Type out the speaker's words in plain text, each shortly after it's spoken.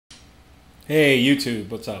Hey YouTube,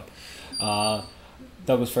 what's up? Uh,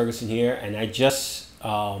 Douglas Ferguson here, and I just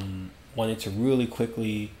wanted to really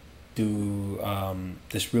quickly do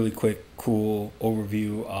this really quick, cool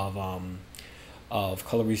overview of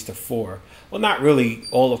Colorista 4. Well, not really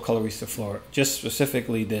all of Colorista 4, just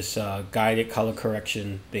specifically this guided color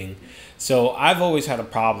correction thing. So I've always had a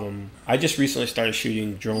problem. I just recently started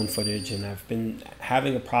shooting drone footage, and I've been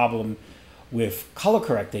having a problem with color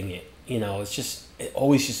correcting it. You know, it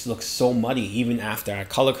always just looks so muddy even after I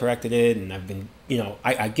color corrected it, and I've been,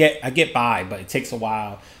 I get by, but it takes a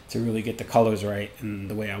while to really get the colors right and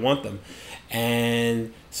the way I want them.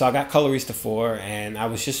 And so I got Colorista 4, and I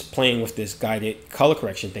was just playing with this guided color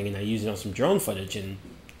correction thing, and I used it on some drone footage, and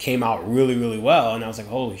came out really, really well. And I was like,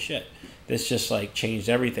 holy shit, this just like changed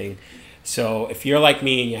everything. So if you're like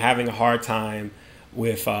me and you're having a hard time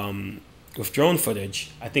with drone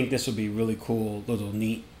footage, I think this would be a really cool, little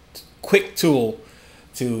neat, quick tool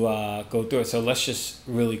to go through it. So let's just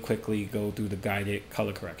really quickly go through the guided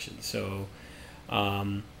color correction. So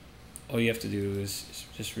all you have to do is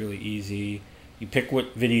just really easy. You pick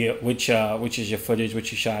what video, which is your footage,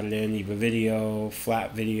 which you shot it in, either video,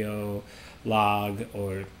 flat video, log,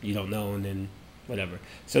 or you don't know, and then whatever.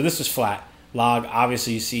 So this is flat. Log,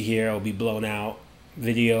 obviously you see here, it'll be blown out.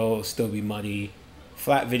 Video will still be muddy.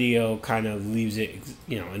 Flat video kind of leaves it,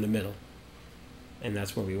 in the middle. And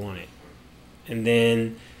that's where we want it. And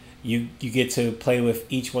then you get to play with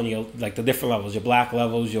each one of your, like the different levels, your black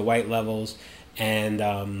levels, your white levels. And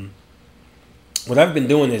what I've been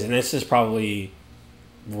doing is, and this is probably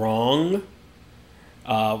wrong,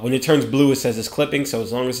 when it turns blue, it says it's clipping. So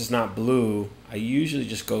as long as it's not blue, I usually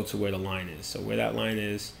just go to where the line is. So where that line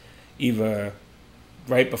is, either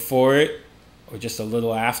right before it or just a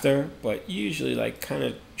little after, but usually like kind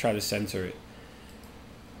of try to center it.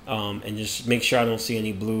 And just make sure I don't see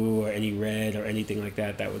any blue or any red or anything like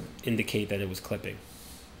that that would indicate that it was clipping.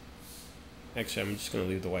 Actually, I'm just going to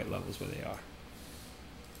leave the white levels where they are.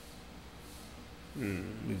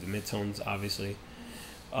 Leave the midtones, obviously.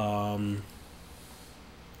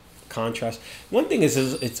 Contrast. One thing is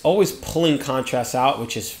it's always pulling contrast out,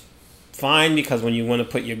 which is fine, because when you want to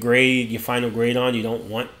put your grade, your final grade on, you don't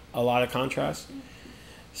want a lot of contrast.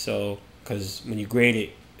 So, because when you grade it,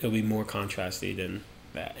 it'll be more contrasty than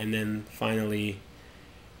that. And then finally,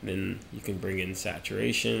 then you can bring in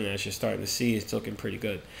saturation, and as you're starting to see, it's looking pretty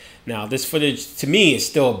good. Now this footage to me is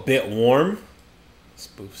still a bit warm.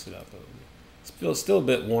 Spoofs it up a little bit. It's still a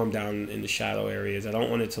bit warm down in the shadow areas. I don't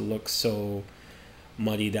want it to look so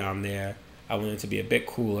muddy down there. I want it to be a bit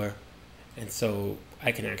cooler, and so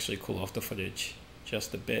I can actually cool off the footage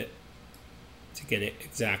just a bit to get it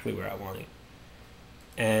exactly where I want it.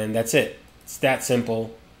 And that's it. It's that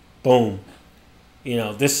simple. Boom.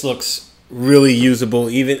 This looks really usable.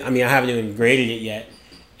 I haven't even graded it yet,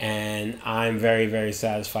 and I'm very, very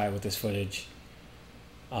satisfied with this footage.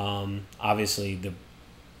 Obviously, the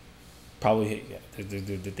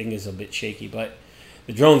thing is a bit shaky, but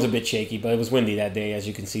the drone's a bit shaky. But it was windy that day, as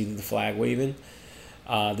you can see the flag waving.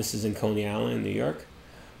 This is in Coney Island, New York.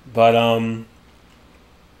 But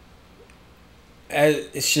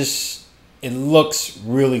it looks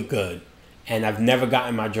really good, and I've never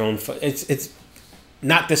gotten my drone it's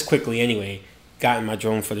not this quickly anyway, gotten my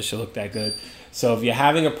drone footage to look that good. So if you're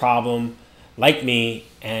having a problem like me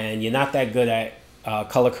and you're not that good at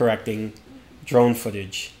color correcting drone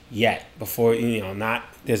footage yet,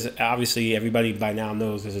 there's obviously, everybody by now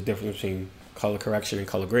knows there's a difference between color correction and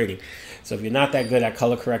color grading. So if you're not that good at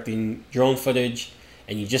color correcting drone footage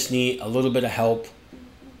and you just need a little bit of help,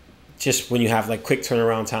 just when you have like quick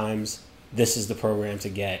turnaround times, this is the program to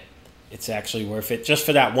get. It's actually worth it just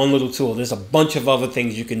for that one little tool. There's a bunch of other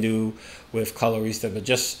things you can do with Colorista, but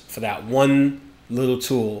just for that one little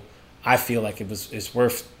tool, I feel like it's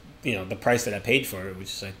worth the price that I paid for it, which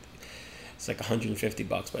is it's like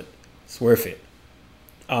 $150, but it's worth it.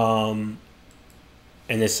 And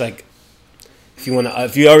it's like if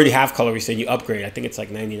you already have Colorista and you upgrade, I think it's like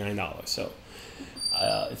 $99. So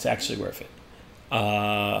it's actually worth it.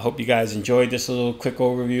 I hope you guys enjoyed this little quick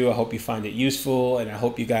overview. I hope you find it useful, and I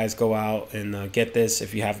hope you guys go out and get this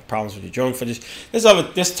if you have problems with your drone footage. There's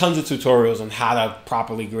tons of tutorials on how to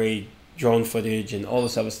properly grade drone footage and all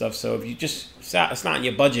this other stuff. So if it's not in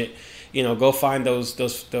your budget, go find those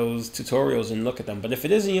tutorials and look at them. But if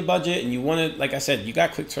it is in your budget and you want to, like I said, you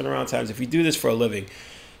got quick turnaround times. If you do this for a living,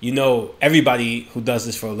 everybody who does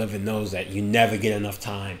this for a living knows that you never get enough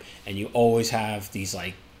time, and you always have these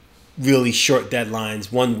like really short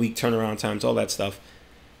deadlines, 1 week turnaround times, all that stuff.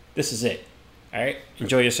 This is it. All right.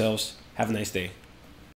 Enjoy yourselves. Have a nice day.